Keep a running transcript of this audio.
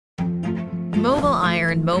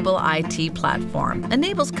MobileIron Mobile IT Platform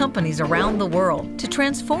enables companies around the world to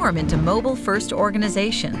transform into mobile-first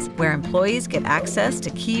organizations where employees get access to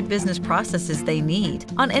key business processes they need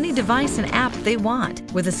on any device and app they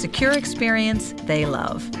want with a secure experience they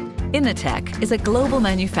love. Initech is a global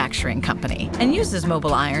manufacturing company and uses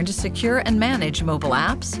MobileIron to secure and manage mobile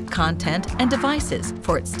apps, content, and devices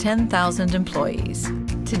for its 10,000 employees.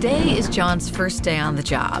 Today is John's first day on the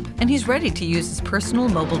job, and he's ready to use his personal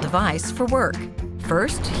mobile device for work.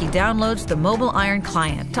 First, he downloads the MobileIron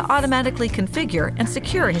client to automatically configure and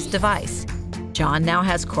secure his device. John now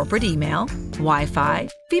has corporate email, Wi-Fi,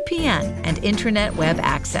 VPN, and intranet web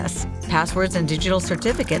access. Passwords and digital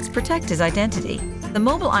certificates protect his identity. The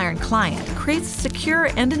MobileIron client creates a secure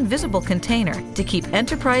and invisible container to keep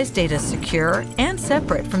enterprise data secure and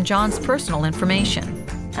separate from John's personal information.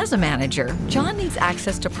 As a manager, John needs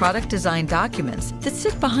access to product design documents that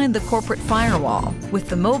sit behind the corporate firewall. With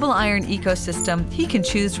the MobileIron ecosystem, he can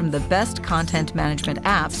choose from the best content management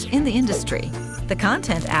apps in the industry. The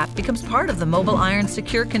content app becomes part of the MobileIron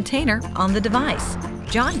secure container on the device.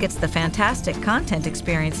 John gets the fantastic content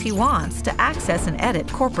experience he wants to access and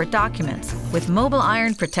edit corporate documents, with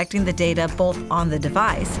MobileIron protecting the data both on the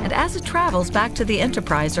device and as it travels back to the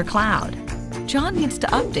enterprise or cloud. John needs to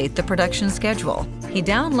update the production schedule. He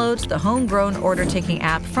downloads the homegrown order-taking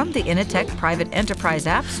app from the Initech Private Enterprise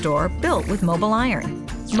App Store built with MobileIron.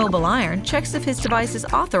 MobileIron checks if his device is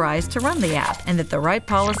authorized to run the app and that the right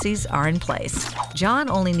policies are in place. John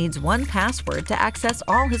only needs one password to access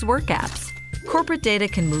all his work apps. Corporate data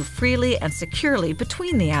can move freely and securely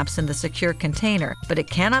between the apps in the secure container, but it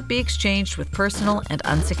cannot be exchanged with personal and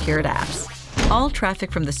unsecured apps. All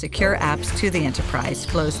traffic from the secure apps to the enterprise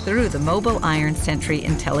flows through the MobileIron Sentry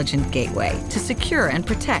intelligent gateway to secure and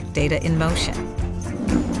protect data in motion.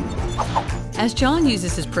 As John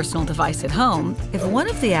uses his personal device at home, if one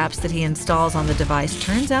of the apps that he installs on the device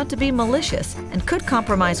turns out to be malicious and could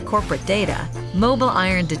compromise corporate data,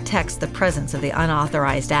 MobileIron detects the presence of the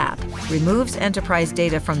unauthorized app, removes enterprise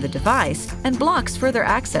data from the device, and blocks further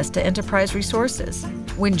access to enterprise resources.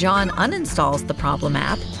 When John uninstalls the problem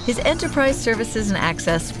app, his enterprise services and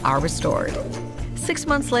access are restored. 6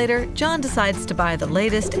 months later, John decides to buy the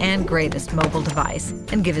latest and greatest mobile device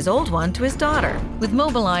and give his old one to his daughter. With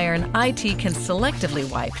MobileIron, IT can selectively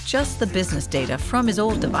wipe just the business data from his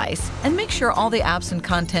old device and make sure all the apps and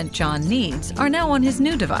content John needs are now on his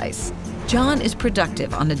new device. John is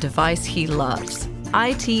productive on a device he loves.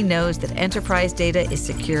 IT knows that enterprise data is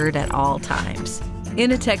secured at all times.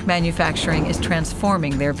 Initech Manufacturing is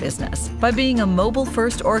transforming their business by being a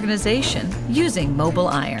mobile-first organization using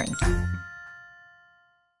MobileIron.